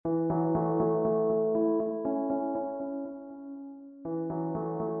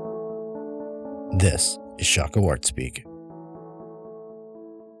This is Shaka Wart Speak.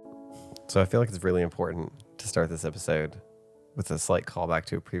 So I feel like it's really important to start this episode with a slight callback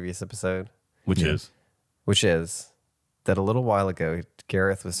to a previous episode. Which is that a little while ago,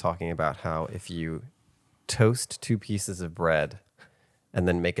 Gareth was talking about how if you toast 2 pieces of bread and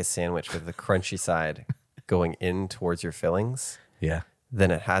then make a sandwich with the crunchy side going in towards your fillings, then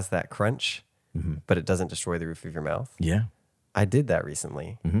it has that crunch, but it doesn't destroy the roof of your mouth. Yeah. I did that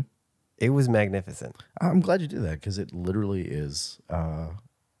recently. It was magnificent. I'm glad you did that because it literally is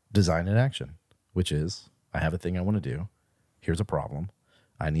design in action, which is I have a thing I want to do. Here's a problem.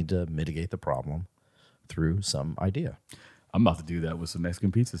 I need to mitigate the problem through some idea. I'm about to do that with some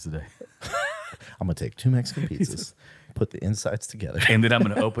Mexican pizzas today. I'm going to take 2 Mexican pizzas, put the insides together. And then I'm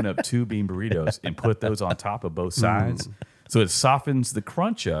going to open up 2 bean burritos and put those on top of both sides. So it softens the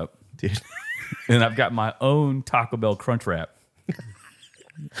crunch up. Dude. And I've got my own Taco Bell crunch wrap.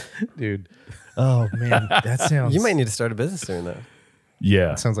 Dude. Oh, man. That sounds... You might need to start a business doing that. Yeah.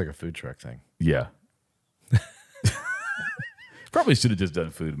 That sounds like a food truck thing. Yeah. Probably should have just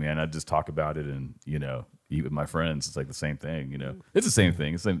done food, man. I'd just talk about it and, eat with my friends. It's like the same thing, It's the same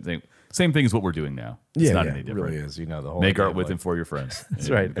thing. It's the same thing as what we're doing now. It's not any different. It really is. The whole Make idea art of with and for your friends. That's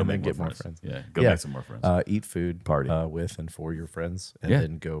right. Go and then get more friends. Yeah. Go make some more friends. Eat food Party. With and for your friends, and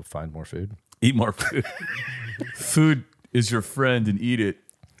then go find more food. Eat more food. Food is your friend and eat it.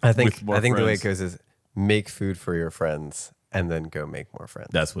 I think with more the way it friends. goes is make food for your friends and then go make more friends.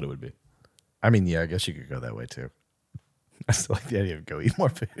 That's what it would be. I mean, yeah, I guess you could go that way too. I still like the idea of go eat more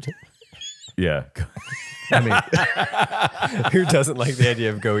food. Yeah. I mean, Who doesn't like the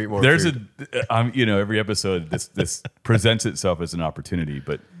idea of go eat more There's food? every episode this presents itself as an opportunity,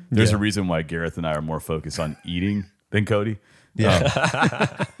 but there's a reason why Gareth and I are more focused on eating than Cody.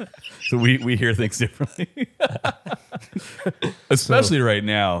 yeah. So we hear things differently. Especially right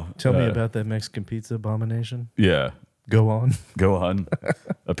now. Tell me about that Mexican pizza abomination. Yeah. Go on. Go on.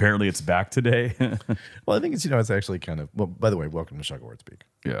 Apparently it's back today. Well, I think it's actually kind of, well, by the way, welcome to Shaka Wart Speak.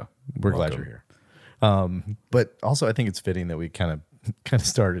 Yeah. We're glad you're here. But also I think it's fitting that we kind of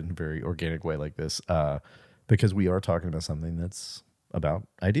started in a very organic way like this, because we are talking about something that's about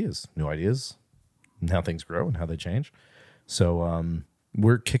ideas, new ideas, and how things grow and how they change. So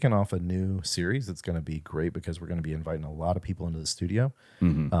we're kicking off a new series that's going to be great because we're going to be inviting a lot of people into the studio. So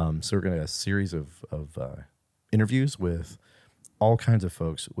we're going to have a series of interviews with all kinds of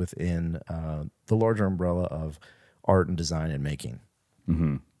folks within the larger umbrella of art and design and making.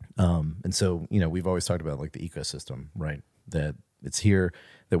 And so, we've always talked about like the ecosystem, right? That it's here,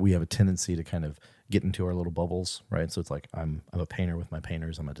 that we have a tendency to kind of get into our little bubbles, right? So it's like, I'm a painter with my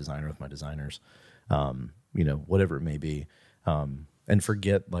painters. I'm a designer with my designers, whatever it may be. And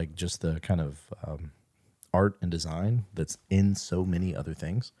forget like just the kind of art and design that's in so many other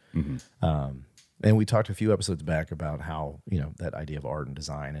things. And we talked a few episodes back about how, that idea of art and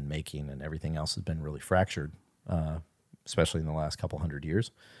design and making and everything else has been really fractured, especially in the last couple 100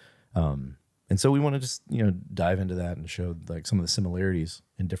 years. And so we want to just, dive into that and show like some of the similarities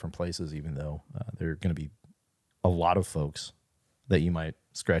in different places, even though there are going to be a lot of folks that you might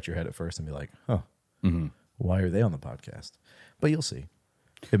scratch your head at first and be like, why are they on the podcast? But you'll see.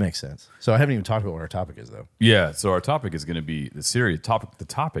 It makes sense. So I haven't even talked about what our topic is, though. Yeah, so our topic is going to be the series. The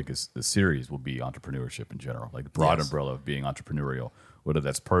topic is the series will be entrepreneurship in general, like the broad umbrella of being entrepreneurial, whether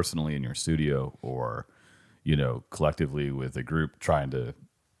that's personally in your studio or, collectively with a group trying to,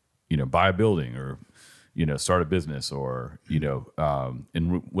 buy a building or, start a business or,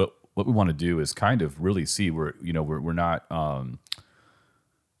 and what we want to do is kind of really see where, we're not.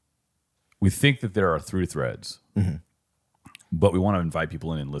 We think that there are through threads. But we want to invite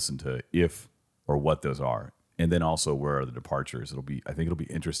people in and listen to if or what those are. And then also where are the departures. I think it'll be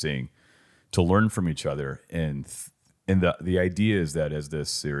interesting to learn from each other. And the idea is that as this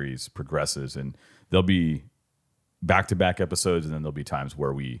series progresses, and there'll be back-to-back episodes, and then there'll be times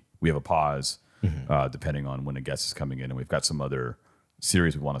where we have a pause, depending on when a guest is coming in. And we've got some other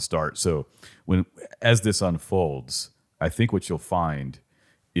series we want to start. So as this unfolds, I think what you'll find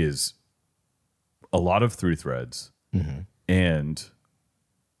is a lot of through threads, and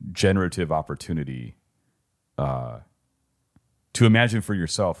generative opportunity to imagine for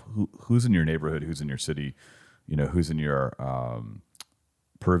yourself who's in your neighborhood, who's in your city, who's in your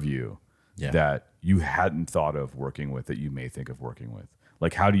purview that you hadn't thought of working with that you may think of working with.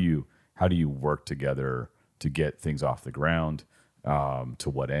 Like how do you work together to get things off the ground, to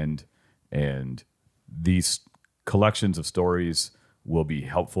what end? And these collections of stories will be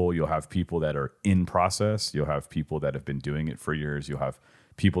helpful. You'll have people that are in process. You'll have people that have been doing it for years. You'll have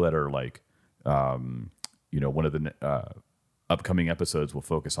people that are like, one of the upcoming episodes will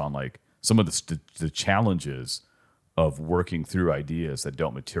focus on like some of the challenges of working through ideas that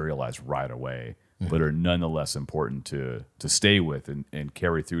don't materialize right away, but are nonetheless important to stay with and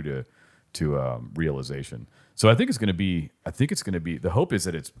carry through to realization. So I think it's going to be. The hope is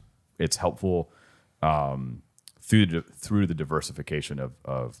that it's helpful through the diversification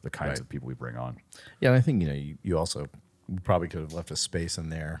of the kinds of people we bring on. Yeah, and I think you also probably could have left a space in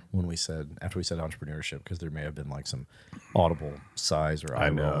there after we said entrepreneurship, because there may have been like some audible sighs or eye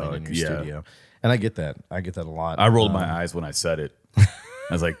rolling in your studio, and I get that a lot. I rolled my eyes when I said it.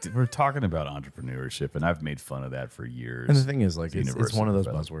 I was like, we're talking about entrepreneurship, and I've made fun of that for years. And the thing is, like, it's one of those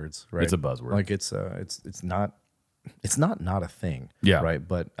buzzwords, right? It's a buzzword. Like it's not a thing, Yeah. right?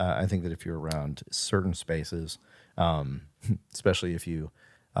 But I think that if you're around certain spaces, especially if you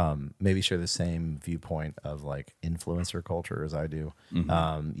maybe share the same viewpoint of like influencer culture as I do,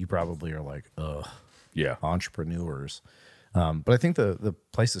 you probably are like, ugh, Yeah. entrepreneurs. But I think the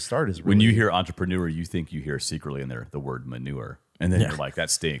place to start is really, When you hear entrepreneur, you think you hear secretly in there the word manure. And then you're like,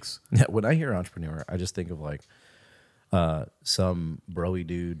 that stinks. Yeah, when I hear entrepreneur, I just think of like some broy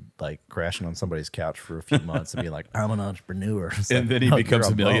dude like crashing on somebody's couch for a few months and be like, I'm an entrepreneur. It's And like, then he "Oh, becomes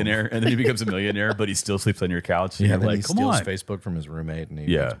you're a millionaire. And then he becomes a millionaire, but he still sleeps on your couch. And Yeah, you're then like, he come steals on. Facebook from his roommate and he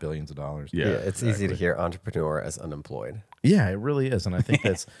Yeah. makes billions of dollars. Yeah, it's easy to hear entrepreneur as unemployed. Yeah, it really is. And I think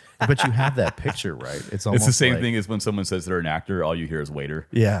that's, but you have that picture, right? It's almost It's the same like- thing as when someone says they're an actor, all you hear is waiter.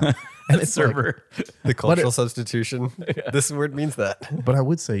 Yeah. And it's like, Server. The cultural substitution. This word means that. but I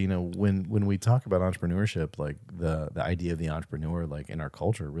would say, when we talk about entrepreneurship, like the idea of the entrepreneur, like in our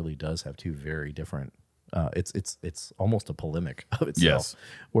culture, really does have two very different. It's almost a polemic of itself, Yes.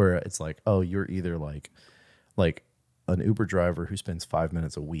 where it's like, oh, you're either like an Uber driver who spends 5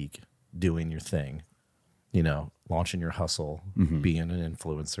 minutes a week doing your thing, launching your hustle, being an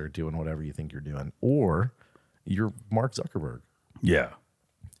influencer, doing whatever you think you're doing, or you're Mark Zuckerberg. Yeah.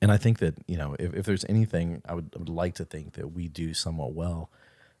 And I think that, if there's anything I would like to think that we do somewhat well,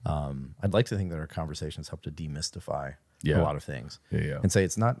 I'd like to think that our conversations help to demystify a lot of things. Yeah. And say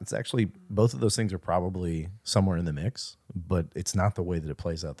it's actually, both of those things are probably somewhere in the mix, but it's not the way that it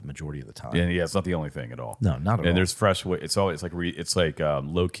plays out the majority of the time. And yeah, it's not the only thing at all. No, not at all. And there's fresh way. It's always like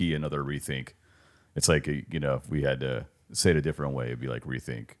low key another rethink. It's like if we had to say it a different way, it'd be like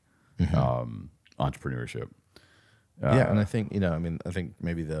rethink entrepreneurship. Yeah, and I think I think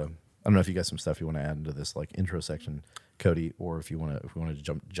maybe I don't know if you got some stuff you want to add into this like intro section, Cody, or if we want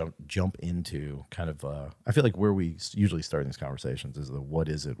to jump into kind of I feel like where we usually start these conversations is the what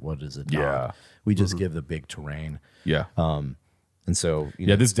is it not. Yeah. We just give the big terrain. Yeah. And so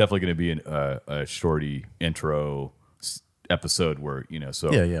Yeah, this is definitely going to be a shorty intro episode where so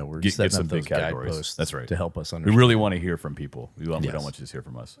we're get setting some up big those categories. guideposts That's right. to help us We understand. really want to hear from people. We don't Yes. want you to just hear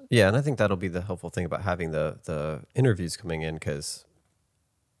from us. Yeah, and I think that'll be the helpful thing about having the interviews coming in, because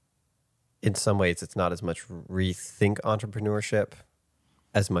in some ways it's not as much rethink entrepreneurship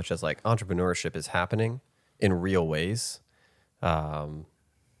as much as like entrepreneurship is happening in real ways. And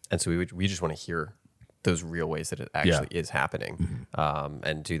so we just want to hear those real ways that it actually is happening,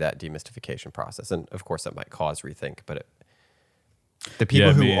 and do that demystification process. And of course that might cause rethink, but the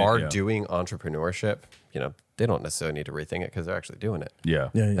people who are doing entrepreneurship, they don't necessarily need to rethink it because they're actually doing it. Yeah.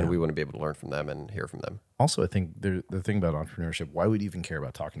 And we want to be able to learn from them and hear from them. Also, I think the thing about entrepreneurship, why we'd even care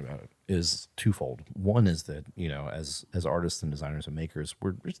about talking about it, is twofold. One is that, as artists and designers and makers,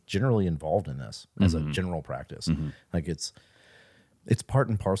 we're just generally involved in this as a general practice. Like it's part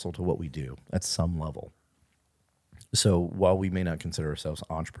and parcel to what we do at some level. So while we may not consider ourselves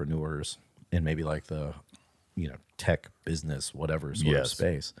entrepreneurs in maybe like the, tech business, whatever sort of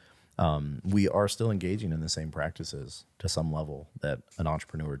space, we are still engaging in the same practices to some level that an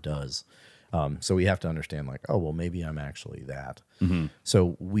entrepreneur does. So we have to understand like, oh, well, maybe I'm actually that.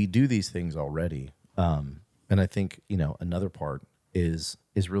 So we do these things already. And I think, another part is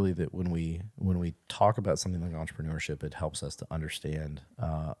really that when we talk about something like entrepreneurship, it helps us to understand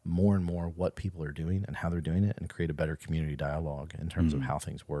more and more what people are doing and how they're doing it, and create a better community dialogue in terms of how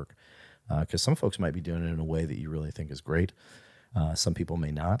things work. Because some folks might be doing it in a way that you really think is great. Some people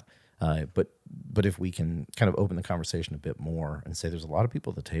may not. But if we can kind of open the conversation a bit more and say there's a lot of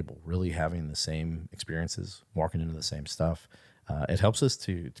people at the table really having the same experiences, walking into the same stuff, it helps us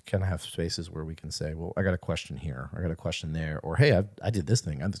to kind of have spaces where we can say, well, I got a question here, I got a question there, or hey, I did this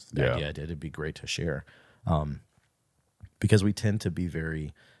thing, this is the idea I did, it'd be great to share. Because we tend to be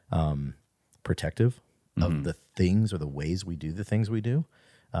very protective of the things or the ways we do the things we do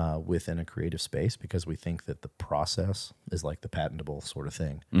within a creative space, because we think that the process is like the patentable sort of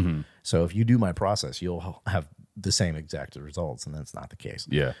thing. So if you do my process, you'll have the same exact results, and that's not the case.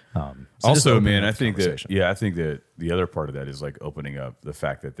 Yeah. So just Also, opening man, up I the think that conversation. I think that the other part of that is like opening up the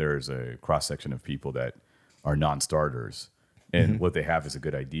fact that there's a cross section of people that are non-starters, and what they have is a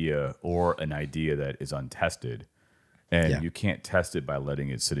good idea or an idea that is untested, and Yeah. you can't test it by letting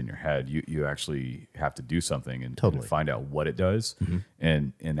it sit in your head. You actually have to do something and Totally. find out what it does,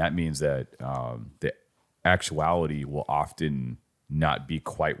 and that means that the actuality will often not be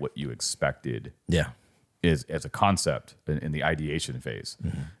quite what you expected Yeah. is as a concept in the ideation phase.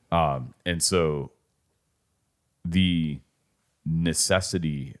 And so the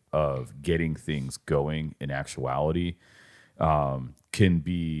necessity of getting things going in actuality can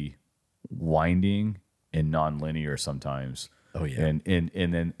be winding and nonlinear sometimes. Oh, yeah.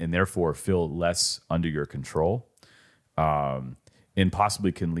 And therefore feel less under your control, and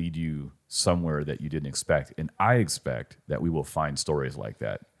possibly can lead you somewhere that you didn't expect. And I expect that we will find stories like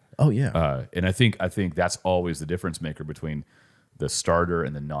that. Oh yeah. And I think that's always the difference maker between the starter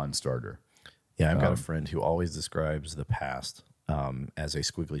and the non-starter. Yeah, I've got a friend who always describes the past as a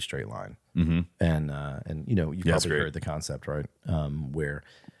squiggly straight line, and you know, you've Yeah, that's probably great. heard the concept, right? Where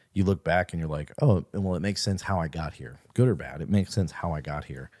you look back and you're like, oh, well, it makes sense how I got here, good or bad. It makes sense how I got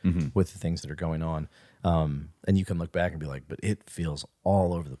here with the things that are going on, and you can look back and be like, but it feels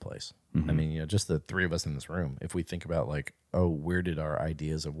all over the place. I mean, you know, just the three of us in this room, if we think about like, oh, where did our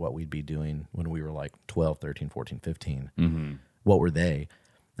ideas of what we'd be doing when we were like 12, 13, 14, 15, what were they?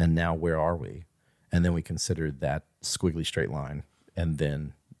 And now where are we? And then we consider that squiggly straight line and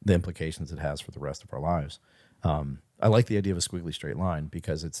then the implications it has for the rest of our lives. I like the idea of a squiggly straight line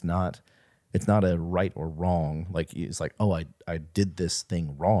because it's not a right or wrong. Like it's like, oh, I did this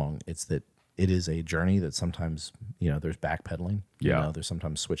thing wrong. It's that it is a journey that sometimes, you know, there's backpedaling. Yeah. You know, there's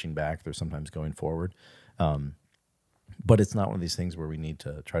sometimes switching back. There's sometimes going forward. But it's not one of these things where we need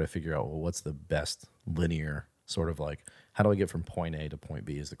to try to figure out, well, what's the best linear sort of like, how do I get from point A to point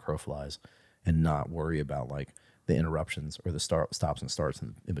B as the crow flies, and not worry about like the interruptions or the stops and starts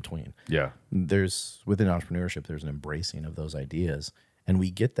in between. Yeah. There's within entrepreneurship, there's an embracing of those ideas. And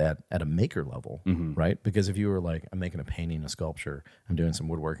we get that at a maker level, right? Because if you were like, I'm making a painting, a sculpture, I'm doing some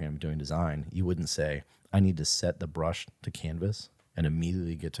woodworking, I'm doing design, you wouldn't say, I need to set the brush to canvas and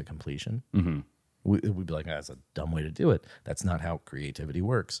immediately get to completion. We'd be like, that's a dumb way to do it. That's not how creativity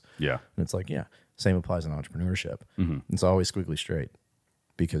works. Yeah. And it's like, yeah, same applies in entrepreneurship. It's always squiggly straight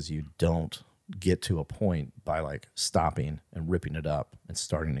because you don't get to a point by like stopping and ripping it up and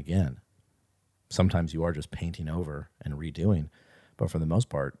starting again. Sometimes you are just painting over and redoing, but for the most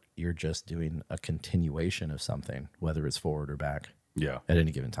part, you're just doing a continuation of something, whether it's forward or back Yeah. at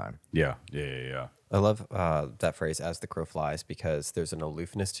any given time. Yeah. Yeah. I love that phrase, as the crow flies, because there's an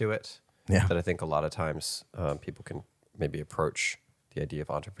aloofness to it Yeah. that I think a lot of times people can maybe approach the idea of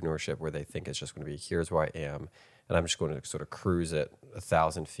entrepreneurship where they think it's just going to be, here's where I am, and I'm just going to sort of cruise at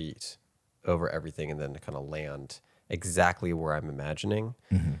 1,000 feet over everything and then kind of land exactly where I'm imagining.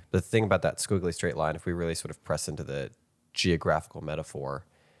 The thing about that squiggly straight line, if we really sort of press into the geographical metaphor,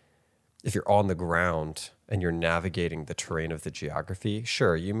 if you're on the ground and you're navigating the terrain of the geography,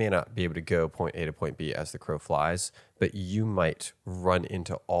 sure, you may not be able to go point A to point B as the crow flies, but you might run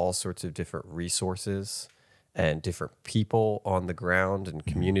into all sorts of different resources and different people on the ground and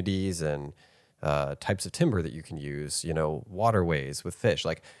communities and types of timber that you can use, you know, waterways with fish.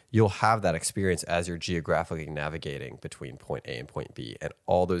 Like you'll have that experience as you're geographically navigating between point A and point B. And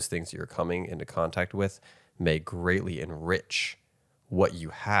all those things you're coming into contact with may greatly enrich what you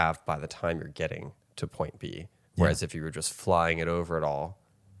have by the time you're getting to point B. Whereas if you were just flying it over it all,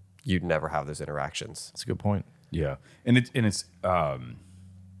 you'd never have those interactions. That's a good point. Yeah.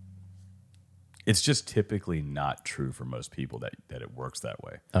 It's just typically not true for most people that it works that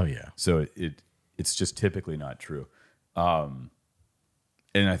way. Oh, yeah. So it's just typically not true. And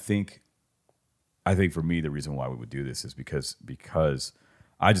I think for me, the reason why we would do this is because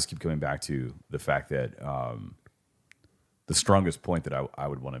I just keep coming back to the fact that the strongest point that I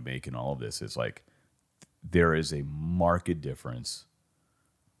would want to make in all of this is like there is a marked difference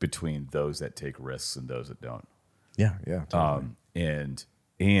between those that take risks and those that don't. Yeah, yeah. Totally. And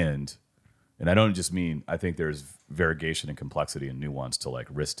I don't just mean, I think there's variegation and complexity and nuance to like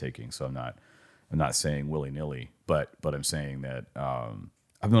risk taking. So I'm not saying willy nilly, but I'm saying that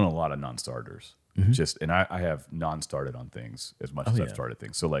I've known a lot of non-starters. And I have non-started on things as much as I've started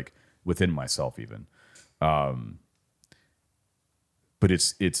things. So like within myself even, but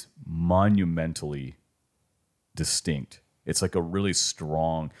it's monumentally distinct It's like a really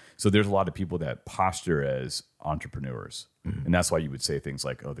strong. So there's a lot of people that posture as entrepreneurs, and that's why you would say things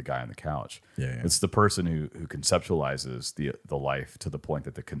like, "Oh, the guy on the couch." Yeah. It's the person who conceptualizes the life to the point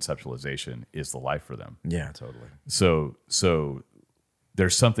that the conceptualization is the life for them. Yeah, totally. So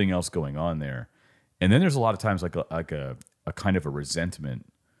there's something else going on there, and then there's a lot of times like a kind of a resentment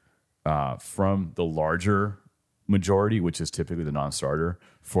from the larger majority, which is typically the non-starter,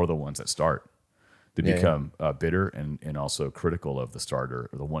 for the ones that start. They become bitter and also critical of the starter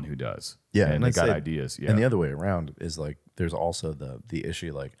or the one who does. Yeah, and and they I'd got say- ideas. Yeah, And the other way around is like there's also the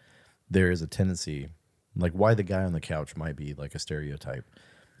issue, like there is a tendency, like why the guy on the couch might be like a stereotype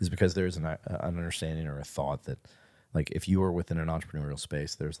is because there's an understanding or a thought that like if you are within an entrepreneurial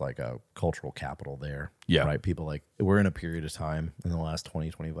space, there's like a cultural capital there. Yeah. Right. People like we're in a period of time in the last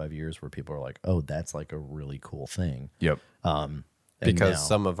 20, 25 years where people are like, oh, that's like a really cool thing. Yep. And Because now-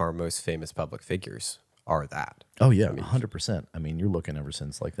 some of our most famous public figures are that. Oh yeah, 100%. I mean, you're looking ever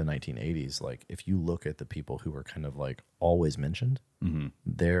since like the 1980s. Like, if you look at the people who are kind of like always mentioned,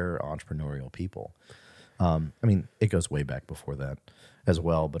 they're entrepreneurial people. I mean, it goes way back before that as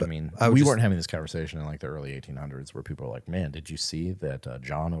well. But I mean, I would we just- weren't having this conversation in like the early 1800s where people are like, "Man, did you see that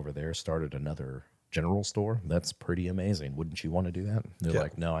John over there started another general store? That's pretty amazing. Wouldn't you want to do that?" And they're Yeah.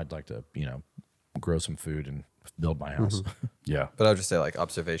 like, "No, I'd like to, grow some food and build my house." Yeah. But I would just say, like,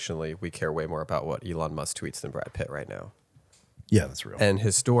 observationally, we care way more about what Elon Musk tweets than Brad Pitt right now. Yeah, that's real. And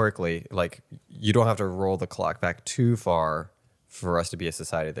historically, like, you don't have to roll the clock back too far for us to be a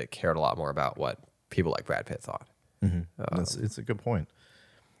society that cared a lot more about what people like Brad Pitt thought. It's a good point.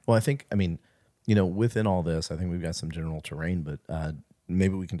 Well, I mean, within all this, I think we've got some general terrain, but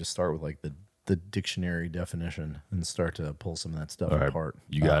maybe we can just start with like the dictionary definition and start to pull some of that stuff All right. apart.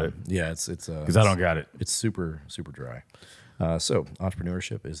 You got it. Yeah, it's Because I don't got it. It's super super dry. So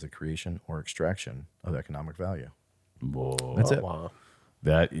entrepreneurship is the creation or extraction of economic value. Whoa. That's it. Wow.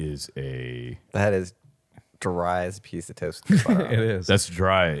 That is a That is dry as a piece of toast. with butter on it. is. that's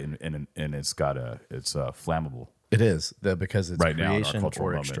dry and it's flammable. It is because it's Right now in our creation cultural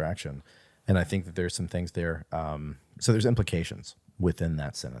or moment. extraction, and I think that there's some things there. So there's implications within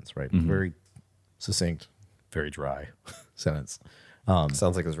that sentence, right? Mm-hmm. Very succinct, very dry sentence. Sounds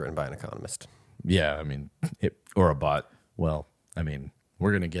like it was written by an economist. Yeah, I mean, Or a bot. well, I mean,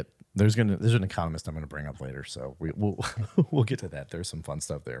 we're gonna get there's an economist I'm gonna bring up later, so we'll we'll get to that. There's some fun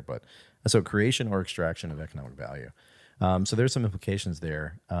stuff there, but so creation or extraction of economic value. So there's some implications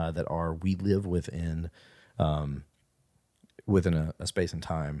there that are we live within a space and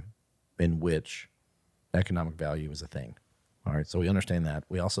time in which economic value is a thing. All right, so we understand that.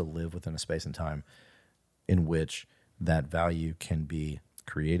 We also live within a space and time in which that value can be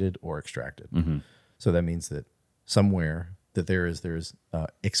created or extracted. So that means that somewhere that there's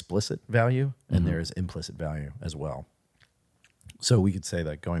explicit value and there is implicit value as well. So we could say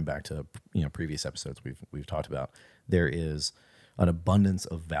that going back to previous episodes we've talked about, there is an abundance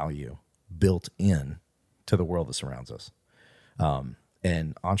of value built in to the world that surrounds us.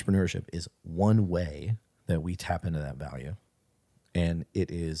 And entrepreneurship is one way that we tap into that value. And it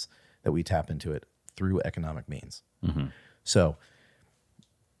is that we tap into it through economic means. So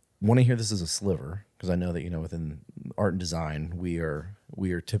want to hear this as a sliver, because I know that, within art and design, we are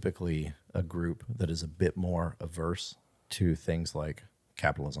typically a group that is a bit more averse to things like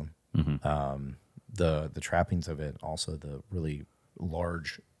capitalism. The trappings of it, also the really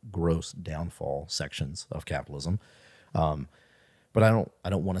large, gross downfall sections of capitalism. But I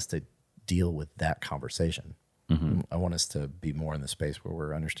don't want us to deal with that conversation. I want us to be more in the space where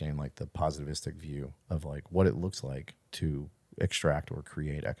we're understanding like the positivistic view of like what it looks like to extract or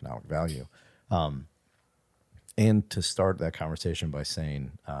create economic value. And to start that conversation by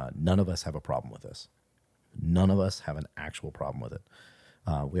saying none of us have a problem with this. None of us have an actual problem with it.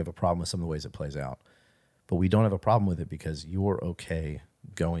 We have a problem with some of the ways it plays out. But we don't have a problem with it because you're okay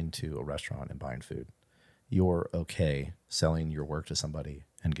going to a restaurant and buying food. You're okay selling your work to somebody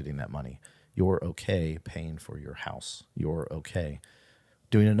and getting that money. You're okay paying for your house. You're okay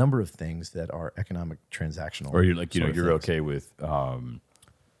doing a number of things that are economic transactional. Or you're like, sort of you're things. okay with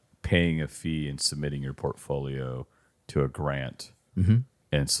paying a fee and submitting your portfolio to a grant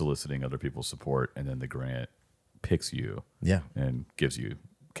and soliciting other people's support, and then the grant picks you Yeah. and gives you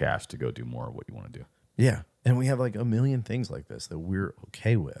cash to go do more of what you want to do. Yeah. And we have like a million things like this that we're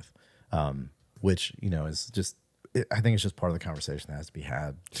okay with, which, is just, I think it's just part of the conversation that has to be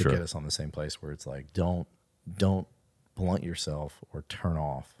had to Sure. get us on the same place where it's like, don't blunt yourself or turn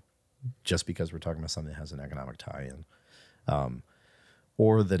off just because we're talking about something that has an economic tie-in,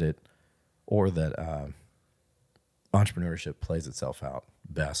 or that entrepreneurship plays itself out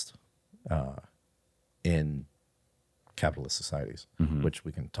best in capitalist societies, which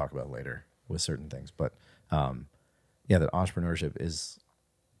we can talk about later with certain things. But yeah, that entrepreneurship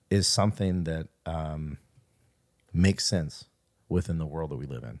is something that makes sense within the world that we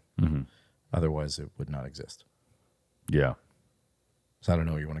live in. Otherwise, it would not exist. Yeah. So I don't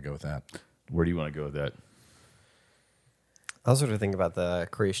know where you want to go with that. Where do you want to go with that? I was sort of thinking about the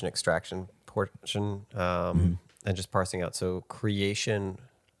creation extraction portion and just parsing out. So creation,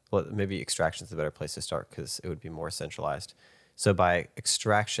 well, maybe extraction is the better place to start because it would be more centralized. So by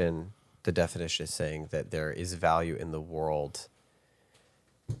extraction, the definition is saying that there is value in the world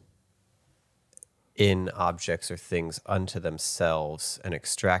in objects or things unto themselves. And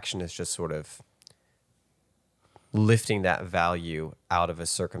extraction is just sort of lifting that value out of a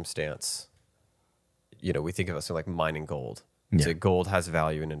circumstance. You know, we think of it like mining gold. Yeah. So gold has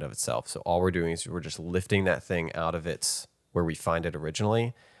value in and of itself. So all we're doing is we're just lifting that thing out of its where we find it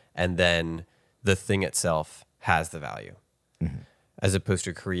originally, and then the thing itself has the value. As opposed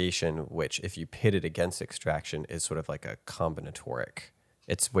to creation, which if you pit it against extraction is sort of like a combinatoric.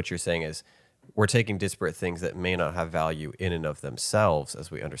 It's what you're saying is we're taking disparate things that may not have value in and of themselves as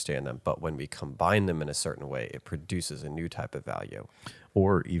we understand them, but when we combine them in a certain way, it produces a new type of value.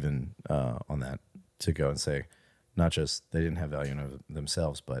 Or even on that, to go and say, not just they didn't have value in and of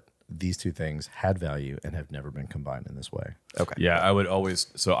themselves, but these two things had value and have never been combined in this way. Okay. Yeah, I would always.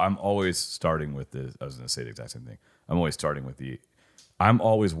 So I'm always starting with the. I was going to say the exact same thing. I'm always starting with the. I'm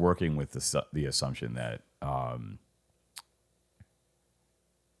always working with the assumption that. I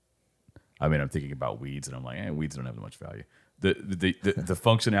mean, I'm thinking about weeds, and I'm like, weeds don't have much value. The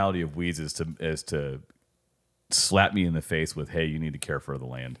functionality of weeds is to slap me in the face with, hey, you need to care for the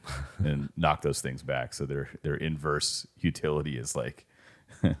land, and knock those things back. So their inverse utility is like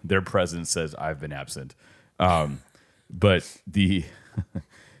their presence says I've been absent. But the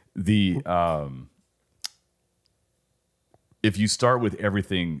if you start with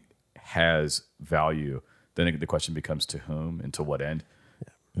everything has value, then the question becomes to whom and to what end.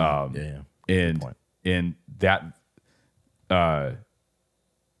 And that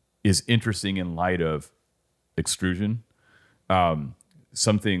is interesting in light of extrusion.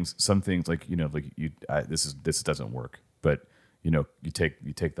 Some things like, you know, like this doesn't work, but you know, you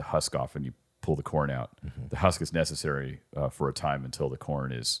take the husk off and you pull the corn out. The husk is necessary for a time until the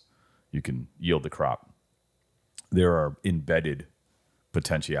corn you can yield the crop. There are embedded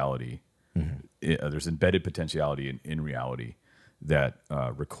potentiality. There's embedded potentiality in reality that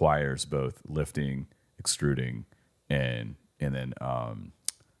requires both lifting, extruding, and then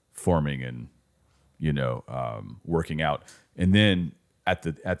forming and, you know, working out. And then at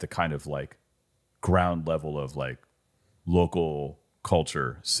the kind of like ground level of like local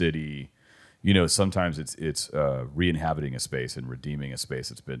culture, city, you know, sometimes it's re-inhabiting a space and redeeming a space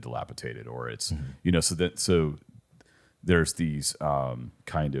that's been dilapidated, or it's you know, so there's these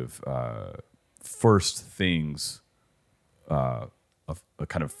kind of first things, a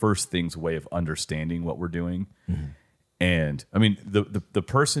kind of first things way of understanding what we're doing. And I mean, the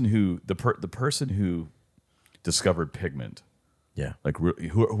person who discovered pigment, like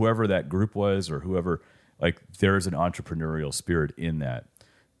whoever that group was, or whoever, like there is an entrepreneurial spirit in that.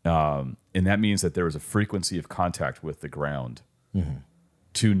 And that means that there was a frequency of contact with the ground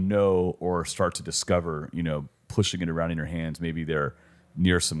to know or start to discover, you know, pushing it around in your hands. Maybe they're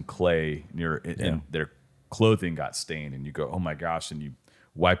near some clay and their clothing got stained, and you go, oh my gosh, and you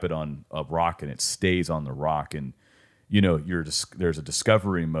wipe it on a rock and it stays on the rock. And, you know, there's a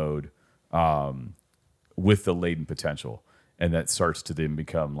discovery mode with the latent potential. And that starts to then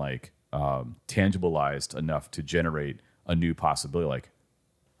become like tangibilized enough to generate a new possibility. Like,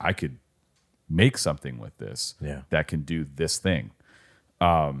 I could make something with this that can do this thing.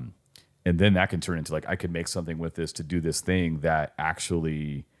 And then that can turn into like, I could make something with this to do this thing that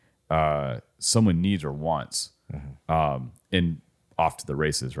actually someone needs or wants. And off to the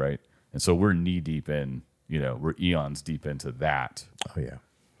races, right? And so we're knee deep in, you know, we're eons deep into that. Oh yeah.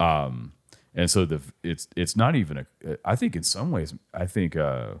 And so it's not even I think in some ways, I think,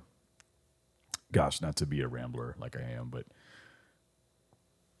 gosh, not to be a rambler like I am, but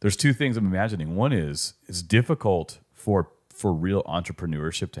there's two things I'm imagining. One is it's difficult for real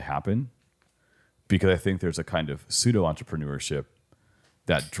entrepreneurship to happen because I think there's a kind of pseudo entrepreneurship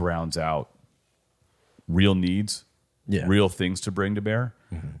that drowns out real needs, real things to bring to bear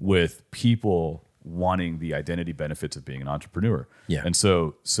with people wanting the identity benefits of being an entrepreneur. And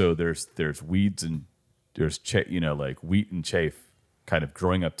so there's weeds and there's like wheat and chaff kind of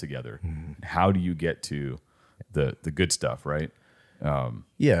growing up together. How do you get to the good stuff, right?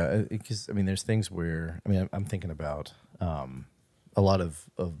 Because I mean, there's things where, I mean, I'm thinking about a lot of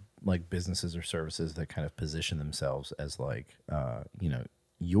like businesses or services that kind of position themselves as like,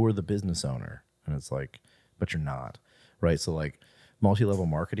 you're the business owner, and it's like, but you're not, right? So like, multi-level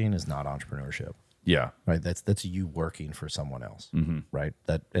marketing is not entrepreneurship, Yeah. right? That's you working for someone else, right?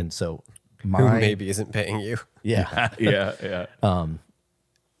 And so Who my maybe isn't paying you. yeah, Yeah.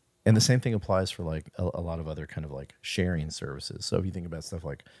 and the same thing applies for like a lot of other kind of like sharing services. So if you think about stuff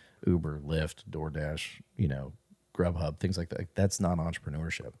like Uber, Lyft, DoorDash, Grubhub, things like that, like, that's not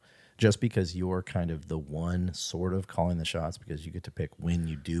entrepreneurship. Just because you're kind of the one sort of calling the shots because you get to pick when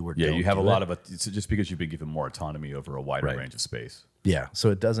you do or Yeah, don't you have a do lot it. of it's just because you've been given more autonomy over a wider Right. range of space. Yeah, so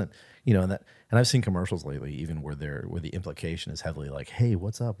it doesn't, and I've seen commercials lately, even where the implication is heavily like, "Hey,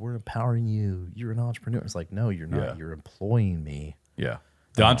 what's up? We're empowering you. You're an entrepreneur." It's like, no, you're not. Yeah. You're employing me. Yeah.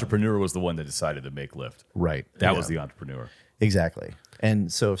 The entrepreneur was the one that decided to make Lyft. Right. That Yeah. was the entrepreneur. Exactly.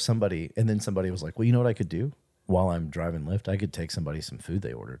 And so if somebody was like, well, you know what I could do while I'm driving Lyft? I could take somebody some food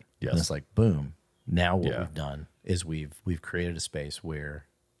they ordered. Yes. And it's like, boom. Now what Yeah. we've done is we've created a space where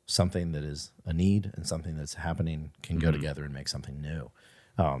something that is a need and something that's happening can go together and make something new.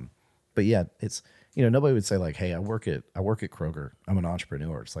 But yeah, it's, nobody would say like, hey, I work at Kroger. I'm an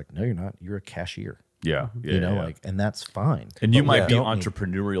entrepreneur. It's like, no, you're not. You're a cashier. Yeah. Yeah. Like, and that's fine. And you But might we be don't need-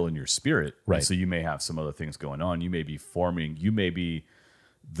 entrepreneurial in your spirit. Right. And so you may have some other things going on. You may be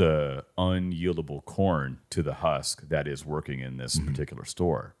the unyieldable corn to the husk that is working in this particular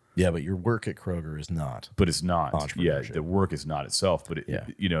store. Yeah, but your work at Kroger is not. But it's not. Yeah, Entrepreneurship. the work is not itself. But Yeah.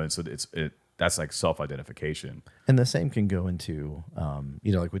 and so that's like self-identification. And the same can go into,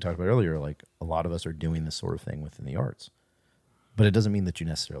 like we talked about earlier, like a lot of us are doing this sort of thing within the arts, but it doesn't mean that you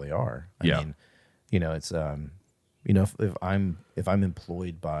necessarily are. I mean, it's, if I'm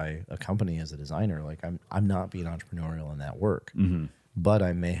employed by a company as a designer, like I'm not being entrepreneurial in that work, but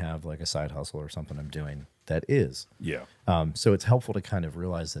I may have like a side hustle or something I'm doing that is. Yeah. So it's helpful to kind of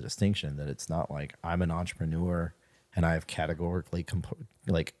realize the distinction that it's not like I'm an entrepreneur and I have categorically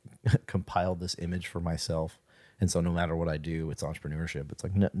compiled this image for myself. And so no matter what I do, it's entrepreneurship. It's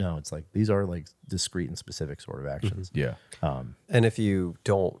like, no, it's like, these are like discrete and specific sort of actions. Yeah. And if you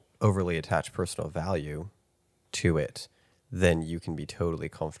don't overly attach personal value to it, then you can be totally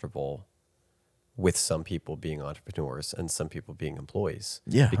comfortable with some people being entrepreneurs and some people being employees.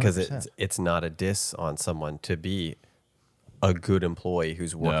 Yeah, because 100%. it's not a diss on someone to be a good employee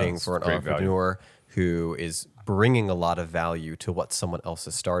who's working it's for an great entrepreneur who is bringing a lot of value to what someone else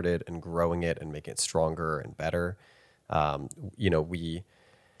has started and growing it and making it stronger and better. I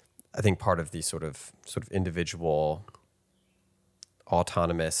think part of the sort of individual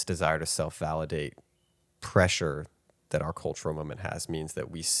autonomous desire to self-validate pressure that our cultural moment has means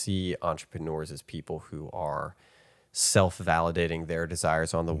that we see entrepreneurs as people who are self-validating their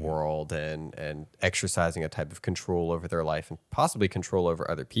desires on the world and exercising a type of control over their life and possibly control over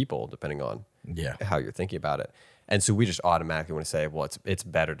other people, depending on Yeah. how you're thinking about it. And so we just automatically want to say, well, it's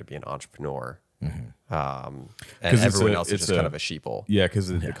better to be an entrepreneur. And 'Cause everyone else is it's just kind of a sheeple. Yeah, because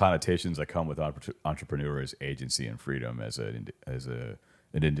the connotations that come with entrepreneur is agency and freedom as an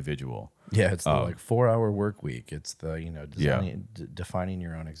individual. Yeah. It's the like 4-hour work week. It's the, Yeah. defining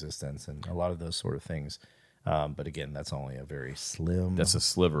your own existence and a lot of those sort of things. But again, that's only a very slim That's a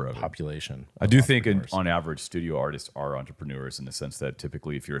sliver of it. population. I of do think, entrepreneurs. on average, studio artists are entrepreneurs in the sense that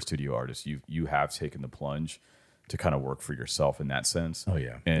typically, if you're a studio artist, you have taken the plunge to kind of work for yourself in that sense. Oh,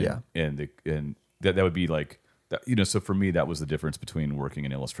 yeah. and Yeah. and that would be like that. So for me, that was the difference between working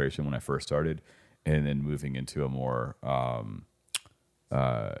in illustration when I first started, and then moving into a more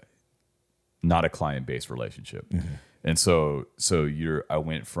not a client-based relationship. And so I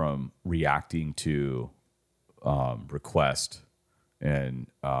went from reacting to request and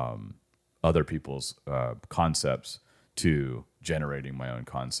other people's concepts to generating my own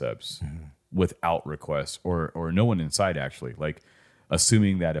concepts without request or no one inside, actually, like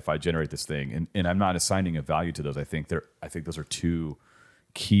assuming that if I generate this thing and I'm not assigning a value to those. I think those are two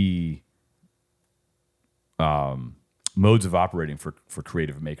key modes of operating for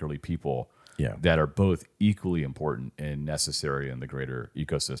creative makerly people Yeah. that are both equally important and necessary in the greater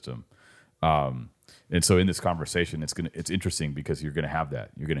ecosystem. And so in this conversation, it's interesting because you're gonna have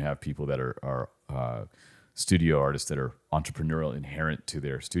that. You're gonna have people that are studio artists that are entrepreneurial inherent to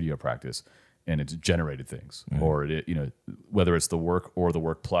their studio practice, and it's generated things, or whether it's the work or the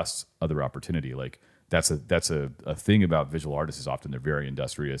work plus other opportunity. Like that's a thing about visual artists is often they're very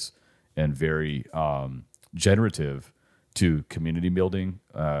industrious and very generative to community building.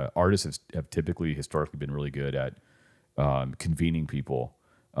 Artists have typically historically been really good at convening people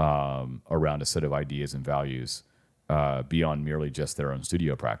around a set of ideas and values beyond merely just their own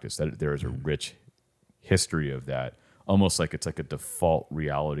studio practice. That there is a rich history of that almost like it's like a default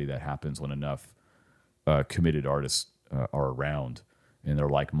reality that happens when enough committed artists are around and they're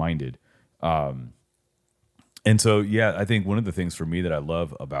like-minded. And so, yeah, I think one of the things for me that I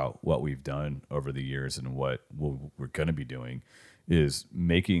love about what we've done over the years and what we're going to be doing is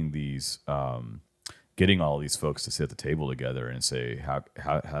making these, getting all these folks to sit at the table together and say,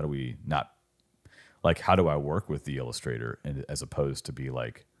 how do we not, like, how do I work with the illustrator, and as opposed to be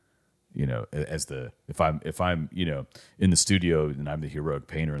like, you know, as the, if I'm, you know, in the studio and I'm the heroic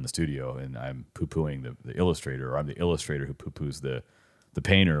painter in the studio and I'm poo-pooing the illustrator, or I'm the illustrator who poo-poos the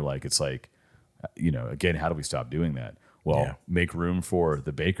painter, like, it's like, you know, again, how do we stop doing that? Well, make room for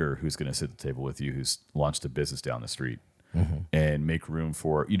the baker who's going to sit at the table with you, who's launched a business down the street, and make room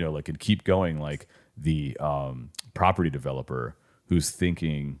for, you know, like, and keep going, like the property developer who's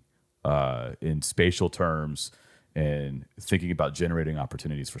thinking in spatial terms and thinking about generating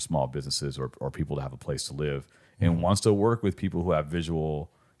opportunities for small businesses or people to have a place to live, and wants to work with people who have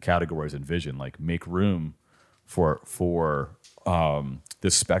visual categories and vision. Like, make room for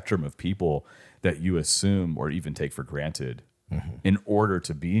this spectrum of people that you assume or even take for granted in order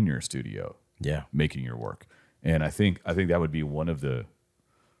to be in your studio, making your work. And I think that would be one of the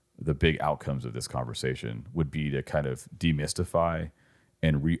big outcomes of this conversation, would be to kind of demystify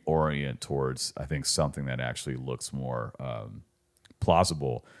and reorient towards, I think, something that actually looks more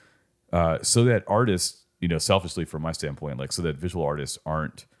plausible, so that artists, you know, selfishly from my standpoint, like, so that visual artists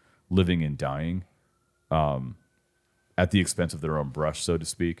aren't living and dying at the expense of their own brush, so to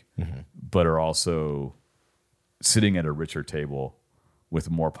speak, but are also sitting at a richer table with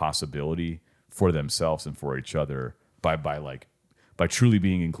more possibility for themselves and for each other by truly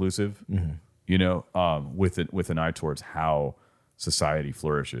being inclusive, you know, with an eye towards how society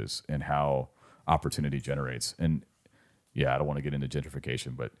flourishes and how opportunity generates. And yeah, I don't want to get into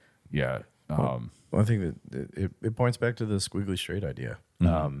gentrification, but yeah. Well, I think that it points back to the squiggly straight idea,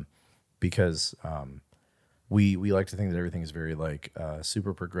 because we like to think that everything is very like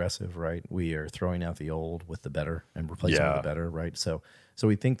super progressive, right? We are throwing out the old with the better and replacing with the better, right? So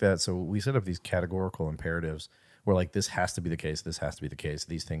we think that, so we set up these categorical imperatives where, like, this has to be the case, this has to be the case,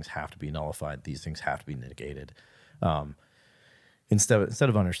 these things have to be nullified, these things have to be negated. Instead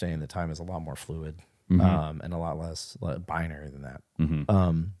of understanding that time is a lot more fluid, and a lot less binary than that.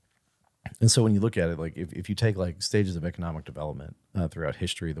 And so when you look at it, like, if you take like stages of economic development throughout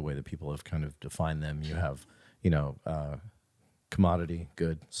history, the way that people have kind of defined them, you have, you know, commodity,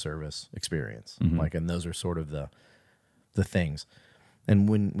 good, service, experience, like, and those are sort of the things. And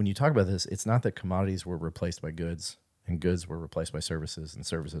when you talk about this, it's not that commodities were replaced by goods and goods were replaced by services and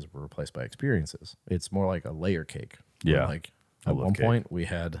services were replaced by experiences. It's more like a layer cake. Yeah. Like, at one point we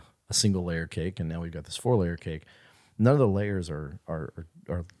had a single layer cake, and now we've got this 4-layer cake. None of the layers are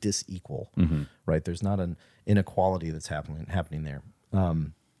disequal, right? There's not an inequality that's happening there.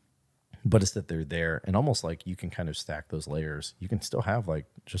 But it's that they're there, and almost like you can kind of stack those layers. You can still have like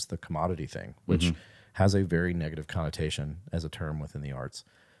just the commodity thing, which has a very negative connotation as a term within the arts,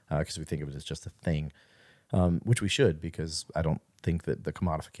 because we think of it as just a thing, which we should, because I don't think that the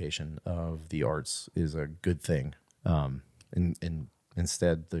commodification of the arts is a good thing. And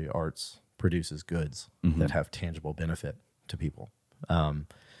instead, the arts produces goods that have tangible benefit to people. And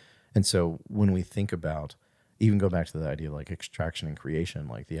so when we think about, even go back to the idea of like extraction and creation,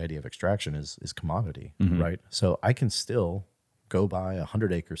 like the idea of extraction is commodity, right? So I can still go buy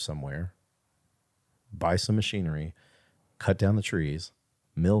 100 acres somewhere, buy some machinery, cut down the trees,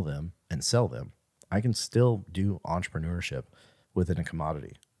 mill them, and sell them. I can still do entrepreneurship within a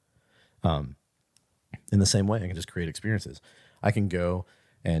commodity. In the same way, I can just create experiences. I can go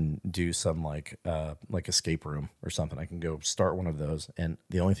and do some like escape room or something. I can go start one of those, and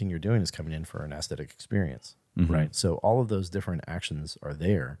the only thing you're doing is coming in for an aesthetic experience, right? So all of those different actions are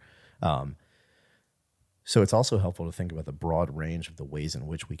there. So it's also helpful to think about the broad range of the ways in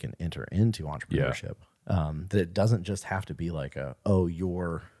which we can enter into entrepreneurship. That it doesn't just have to be like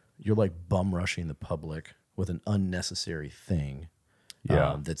you're like bum rushing the public with an unnecessary thing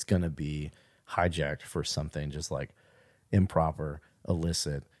that's going to be hijacked for something just like improper,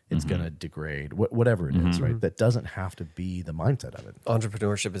 illicit. It's going to degrade, whatever it is, right? That doesn't have to be the mindset of it.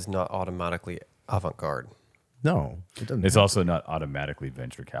 Entrepreneurship is not automatically avant-garde. No, it doesn't. It's also not automatically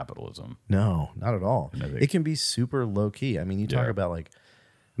venture capitalism. No, not at all. It can be super low key. I mean, you talk about like,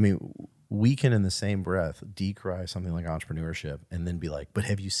 we can in the same breath decry something like entrepreneurship and then be like, but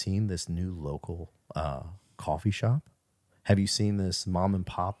have you seen this new local coffee shop? Have you seen this mom and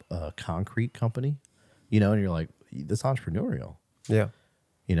pop concrete company? You know, and you're like, that's entrepreneurial. Yeah.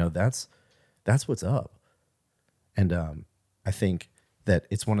 You know, that's what's up. And I think that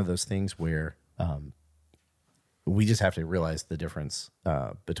it's one of those things where we just have to realize the difference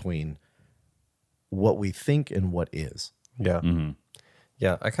between what we think and what is. Yeah.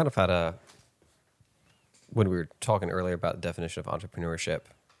 Yeah. I kind of had when we were talking earlier about the definition of entrepreneurship,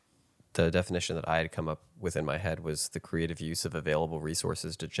 the definition that I had come up with in my head was the creative use of available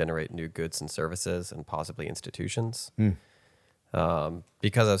resources to generate new goods and services and possibly institutions.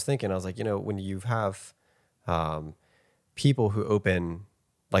 Because I was thinking, I was like, when you have people who open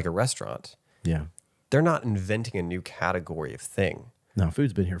like a restaurant, Yeah. they're not inventing a new category of thing. No,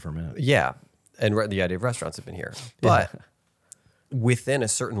 food's been here for a minute. Yeah. And the idea of restaurants have been here. But within a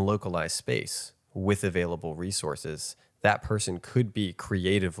certain localized space with available resources, that person could be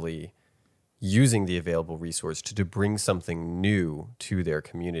creatively using the available resource to bring something new to their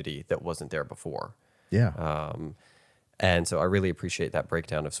community that wasn't there before. Yeah. And so I really appreciate that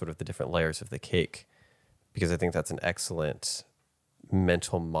breakdown of sort of the different layers of the cake, because I think that's an excellent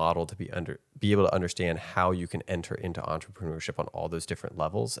mental model to be able to understand how you can enter into entrepreneurship on all those different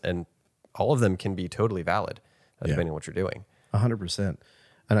levels. And all of them can be totally valid depending on what you're doing. 100%.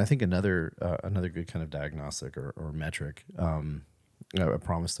 And I think another good kind of diagnostic or metric, I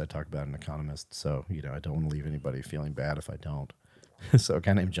promised I'd talk about an economist, so I don't want to leave anybody feeling bad if I don't. So a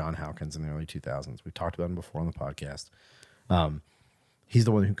guy named John Hawkins in the early 2000s. We've talked about him before on the podcast. He's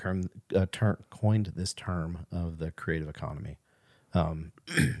the one who coined this term of the creative economy. And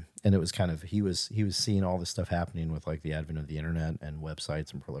it was kind of he was seeing all this stuff happening with like the advent of the internet and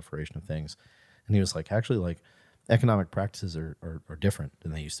websites and proliferation of things, and he was like, actually, like economic practices are different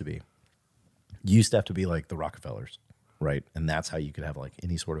than they used to be. You used to have to be like the Rockefellers, right? And that's how you could have like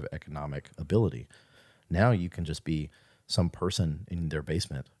any sort of economic ability. Now you can just be some person in their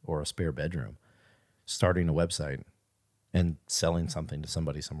basement or a spare bedroom starting a website and selling something to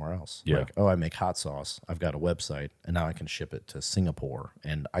somebody somewhere else. Yeah. Like, oh, I make hot sauce. I've got a website, and now I can ship it to Singapore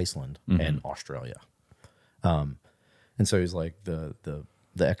and Iceland and Australia. And so he's like, the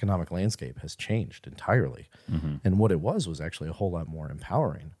economic landscape has changed entirely. And what it was actually a whole lot more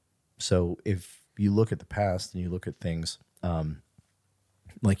empowering. So if you look at the past and you look at things,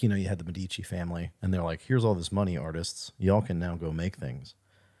 like, you had the Medici family, and they're like, here's all this money, artists. Y'all can now go make things.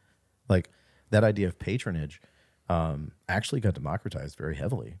 Like, that idea of patronage actually got democratized very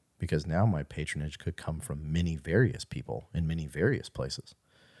heavily, because now my patronage could come from many various people in many various places.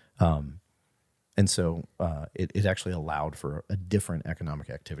 And so it actually allowed for a different economic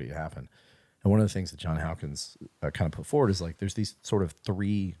activity to happen. And one of the things that John Hawkins kind of put forward is like, there's these sort of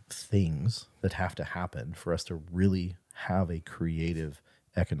three things that have to happen for us to really have a creative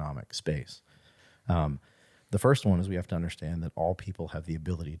economic space. The first one is we have to understand that all people have the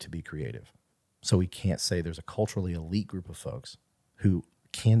ability to be creative. So we can't say there's a culturally elite group of folks who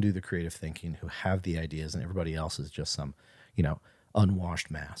can do the creative thinking, who have the ideas, and everybody else is just some, unwashed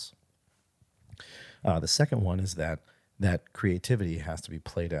mass. The second one is that creativity has to be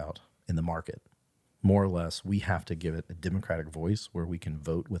played out in the market. More or less, we have to give it a democratic voice where we can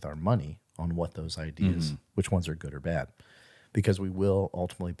vote with our money on what those ideas, which ones are good or bad. Because we will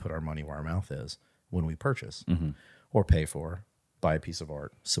ultimately put our money where our mouth is when we purchase or pay for, buy a piece of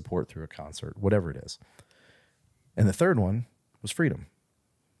art, support through a concert, whatever it is. And the third one was freedom.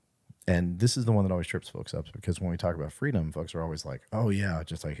 And this is the one that always trips folks up, because when we talk about freedom, folks are always like, oh yeah,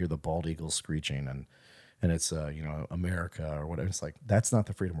 just I hear the bald eagles screeching and it's America or whatever. It's like, that's not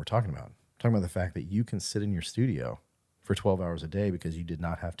the freedom we're talking about. We're talking about the fact that you can sit in your studio for 12 hours a day because you did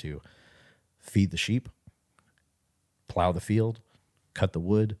not have to feed the sheep, plow the field, cut the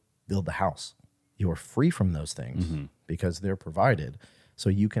wood, build the house. You are free from those things because they're provided, so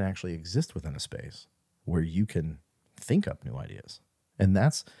you can actually exist within a space where you can think up new ideas. And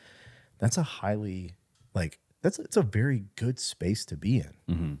that's a highly, like, it's a very good space to be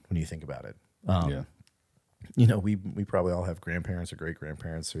in when you think about it. We probably all have grandparents or great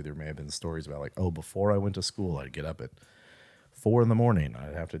grandparents who there may have been stories about, like, oh, before I went to school, I'd get up at 4 a.m.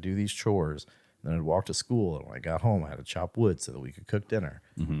 I'd have to do these chores. Then I'd walk to school, and when I got home, I had to chop wood so that we could cook dinner.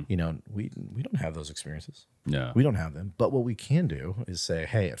 We don't have those experiences. Yeah. We don't have them. But what we can do is say,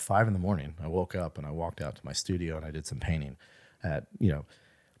 hey, at 5 a.m, I woke up and I walked out to my studio and I did some painting. At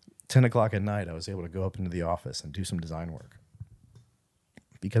 10 o'clock at night, I was able to go up into the office and do some design work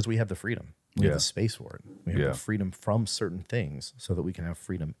because we have the freedom. We have the space for it. We have the freedom from certain things so that we can have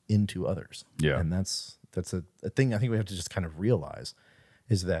freedom into others. Yeah. And that's a thing I think we have to just kind of realize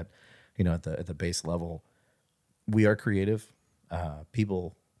is that, at the base level, we are creative.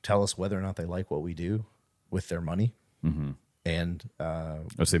 People tell us whether or not they like what we do with their money. And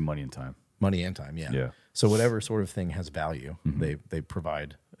I'd say money and time. Money and time, yeah. So whatever sort of thing has value, they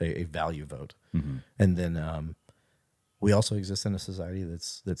provide a value vote. And then we also exist in a society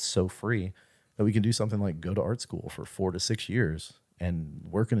that's so free that we can do something like go to art school for 4 to 6 years and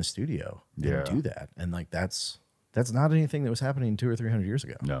work in a studio Yeah. and do that. And like that's not anything that was happening 200 or 300 years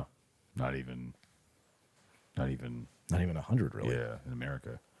ago. No, not even, Not even 100, really. yeah, in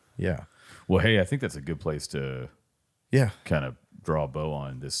America. Yeah. Well, hey, I think that's a good place to Yeah. kind of draw a bow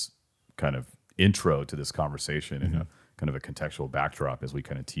on this kind of intro to this conversation and a, kind of a contextual backdrop as we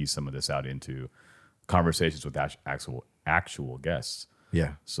kind of tease some of this out into conversations with actual guests.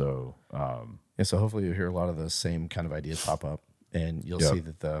 Yeah. So, Yeah. So hopefully you'll hear a lot of the same kind of ideas pop up, and you'll Yep. see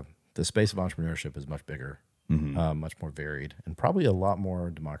that the space of entrepreneurship is much bigger, much more varied, and probably a lot more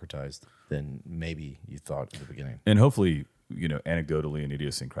democratized than maybe you thought at the beginning. and hopefully, anecdotally and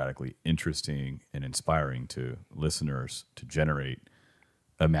idiosyncratically interesting and inspiring to listeners to generate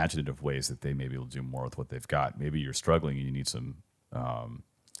imaginative ways that they may be able to do more with what they've got. Maybe you're struggling and you need some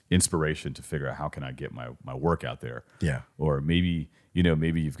inspiration to figure out how can I get my work out there. Yeah. Or maybe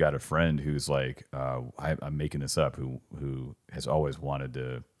you've got a friend who's like, I'm making this up, who has always wanted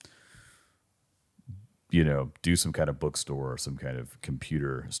to, do some kind of bookstore or some kind of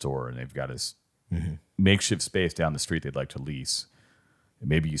computer store, and they've got this makeshift space down the street they'd like to lease. And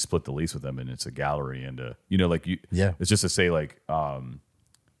maybe you split the lease with them, and it's a gallery and Yeah. It's just to say like,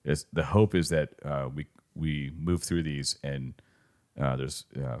 the hope is that we move through these and there's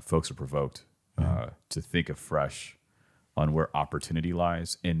folks are provoked to think afresh on where opportunity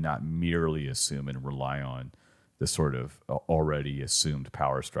lies and not merely assume and rely on the sort of already assumed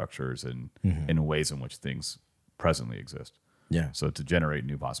power structures and ways in which things presently exist. Yeah. So to generate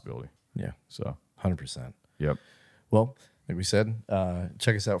new possibility. Yeah. So 100%. yep. Well, like we said,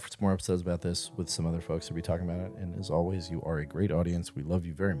 check us out for some more episodes about this with some other folks who'll be talking about it. And as always, you are a great audience. We love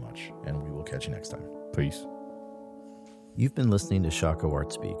you very much, and we will catch you next time. Peace. You've been listening to Shockoe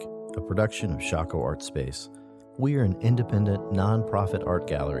Art Speak, a production of Shockoe Art Space. We are an independent, nonprofit art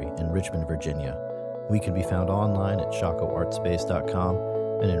gallery in Richmond, Virginia. We can be found online at shockoeartspace.com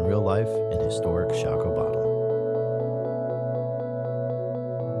and in real life in historic Shockoe Bottom.